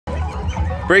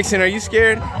Braxton, are you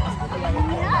scared? No.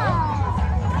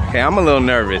 Okay, I'm a little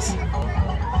nervous.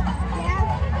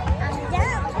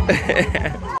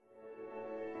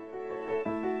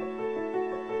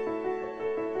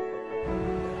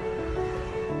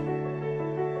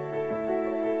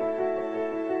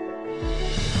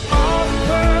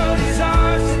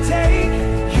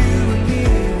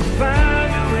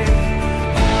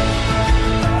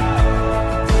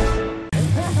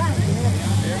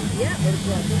 Yeah,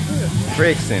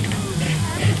 Braxton,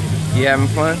 you having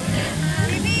fun?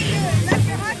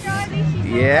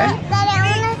 Yeah?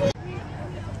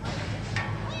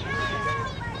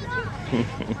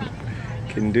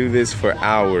 Can do this for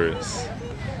hours.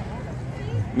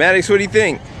 Maddox, what do you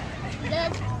think?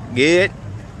 Good. Good?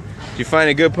 Did you find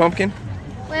a good pumpkin?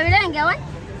 Where we done going?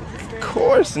 Of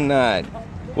course not.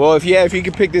 Well, if you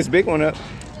could pick this big one up.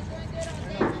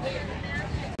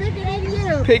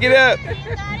 Pick it up.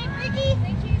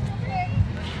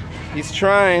 He's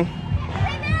trying.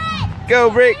 Go,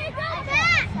 Brick.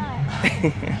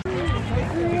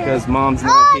 Because mom's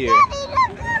not here,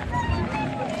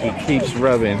 he keeps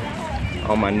rubbing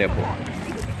on my nipple.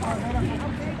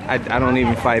 I don't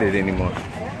even fight it anymore.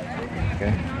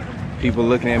 Okay? People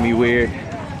looking at me weird.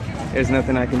 There's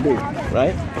nothing I can do,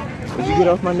 right? Would you get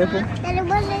off my nipple?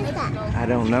 What is that? I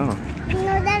don't know. You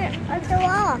know that on the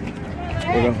wall.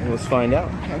 Let's find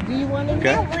out. Do you want to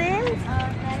Okay.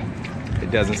 It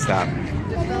doesn't stop.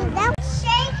 That's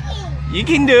shaking. You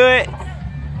can do it.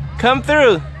 Come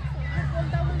through.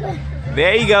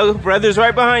 There you go. Brother's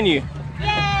right behind you.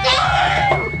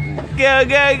 Go,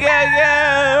 go, go,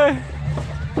 go.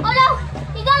 Oh no,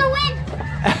 he's gonna win.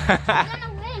 He's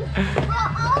gonna win. Well,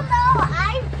 oh no,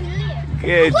 I'm here.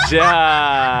 Good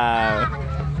job.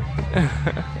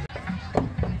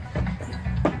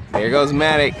 There goes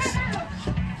Maddox.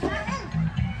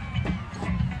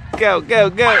 Go, go,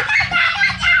 go.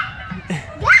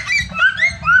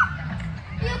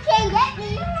 You can't get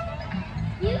me.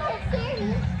 You can scare me.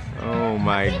 Oh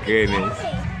my goodness.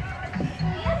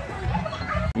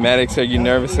 Maddox, are you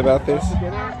nervous about this?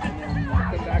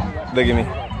 Look at me.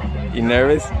 You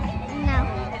nervous? No.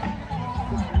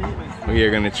 We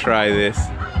are gonna try this.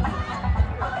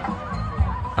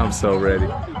 I'm so ready.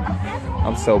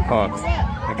 I'm so pumped.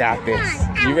 I got this.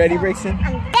 You ready, Braxton?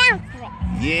 I'm down for it.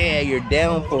 Yeah, you're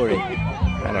down for it.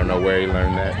 I don't know where he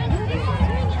learned that.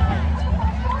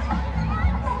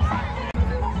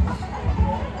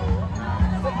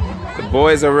 The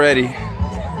boys are ready.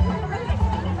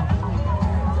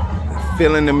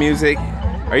 Feeling the music.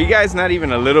 Are you guys not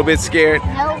even a little bit scared?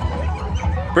 No.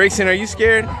 Braxton, are you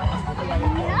scared? No.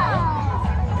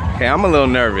 Okay, I'm a little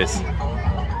nervous.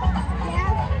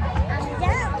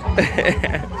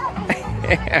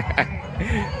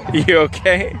 You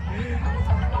okay?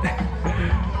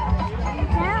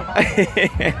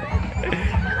 Okay.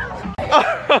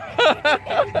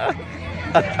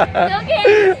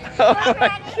 Oh my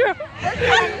God.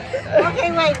 Okay,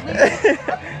 wait.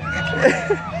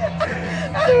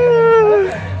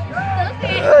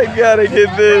 I gotta get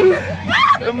this.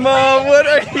 Mom, what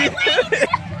are you doing?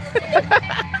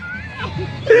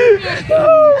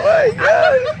 Oh my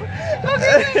God.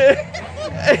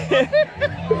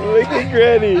 Look at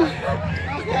Granny.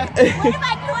 What am I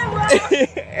doing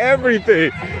wrong?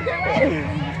 Everything.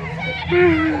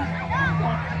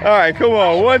 All right, come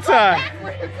on, one time.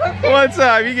 One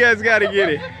time, you guys gotta get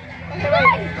it. All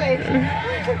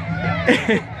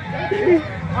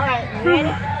right,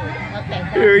 ready? Okay.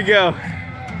 Here we go.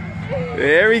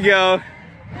 There we go.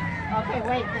 Okay,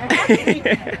 wait.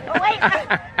 Oh, wait.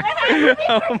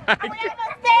 Oh my God.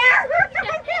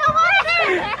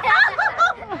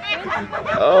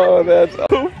 Oh, that's so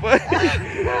funny.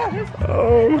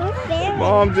 Oh,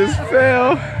 Mom just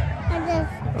fell.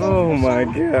 Oh my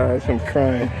gosh, I'm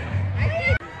crying.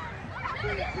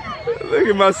 Look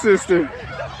at my sister.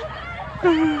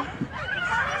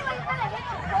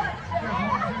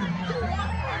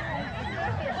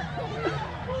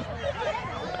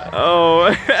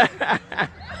 Oh.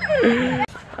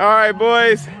 All right,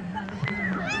 boys.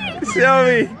 Show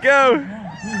me. Go.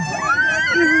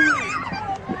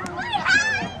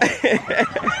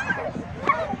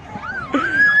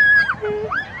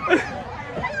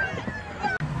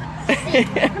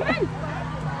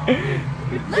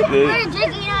 We're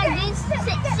drinking our juice. We're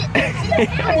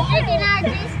drinking our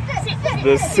juice.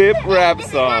 The sip rap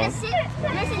song. This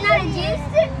is not a juice.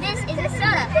 This is a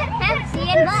soda. Pepsi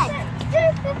and Bud.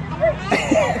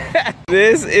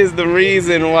 This is the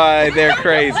reason why they're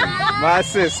crazy. My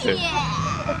sister.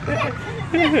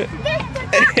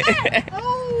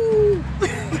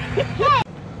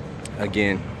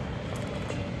 Again.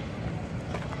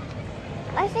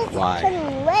 My face is Why?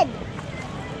 turning red.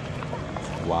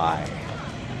 Why?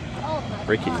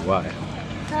 Ricky, why?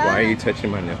 Why are you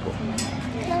touching my nipple?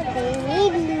 No, they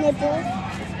need nipples.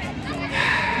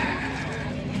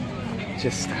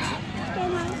 Just stop. Okay,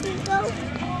 Mom, can you go?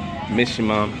 Miss you,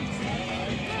 Mom.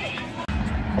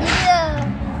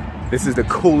 Yeah. This is the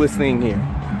coolest thing here.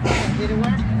 Did it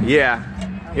work? Yeah.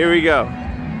 Here we go.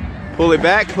 Pull it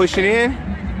back, push it in.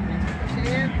 Push it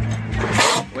in.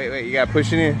 Wait, you gotta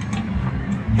push it in.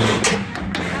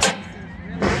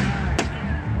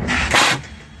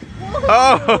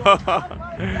 Oh!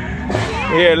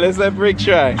 Here, let's let Brick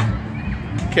try.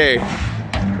 Okay,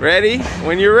 ready?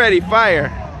 When you're ready,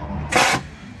 fire.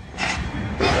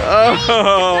 Oh!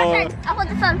 Perfect. I'll hold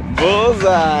the phone.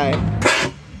 Bullseye.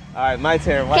 All right, my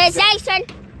turn. Okay, it's Daddy's turn.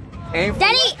 Aim for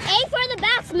Daddy, aim for the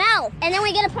bat's mouth, and then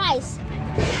we get a prize.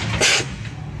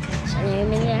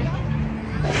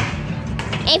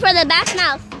 Aim for the bat's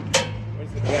mouth.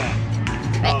 Where's the bat?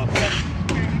 Oh.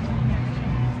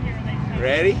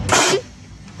 Ready?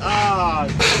 Oh,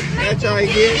 that's all I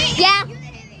get? Yeah.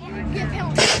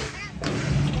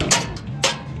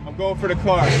 I'm going for the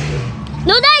car.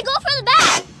 No, Daddy, go for the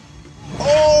bat.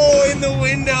 Oh, in the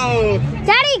window.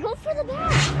 Daddy, go for the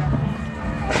bat.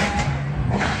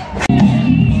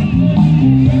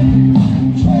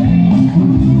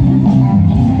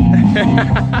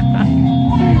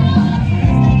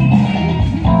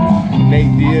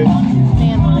 Nate Diaz.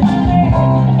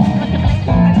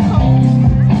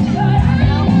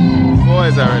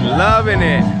 Boys are loving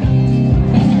it.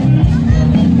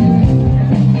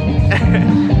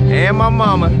 And my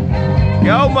mama.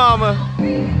 Go, mama.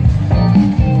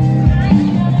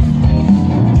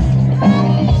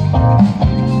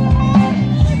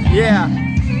 Yeah.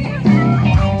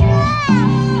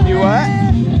 You what?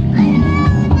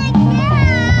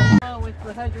 Oh, with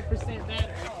 100% battery.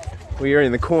 We are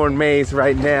in the corn maze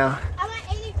right now. I'm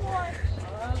at 84.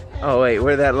 Oh wait,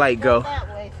 where'd that light go? That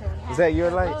way, so Is that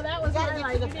your light? oh, that was our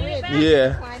light. The bridge.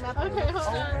 Yeah. Climb up. Okay,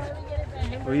 hold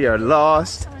on. We are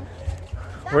lost.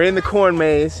 We're in the corn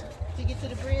maze. To get to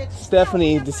the bridge.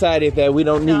 Stephanie decided that we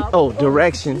don't need, oh,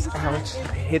 directions. Ouch.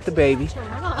 Hit the baby.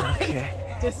 Okay.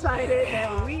 Decided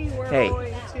that we were Hey.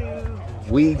 going to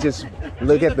We just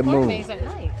look at the moon. maze at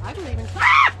night. I believe in.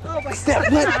 Oh my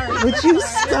Steph, what? Would you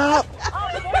stop?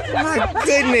 My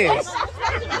goodness.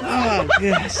 Oh,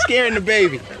 God. Scaring the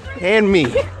baby. And me.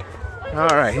 All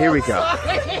right, here we go.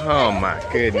 Oh, my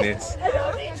goodness.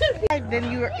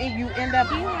 Then you end up.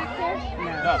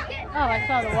 No. Oh, I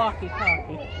saw the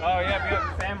walkie-talkie. Oh yeah, we have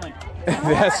a family.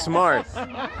 That's smart.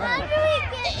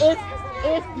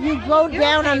 If you go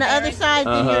down on the other side,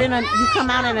 then you're in you come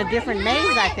out in a different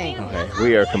maze, I think. Okay,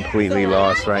 we are completely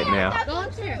lost right now.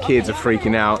 Kids are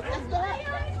freaking out.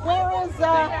 Where is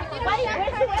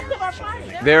where's the rest of our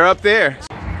party? They're up there.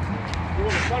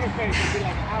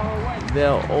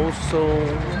 Dell Osso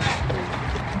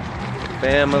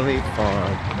Family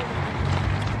Farm.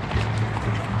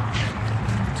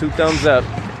 2 thumbs up.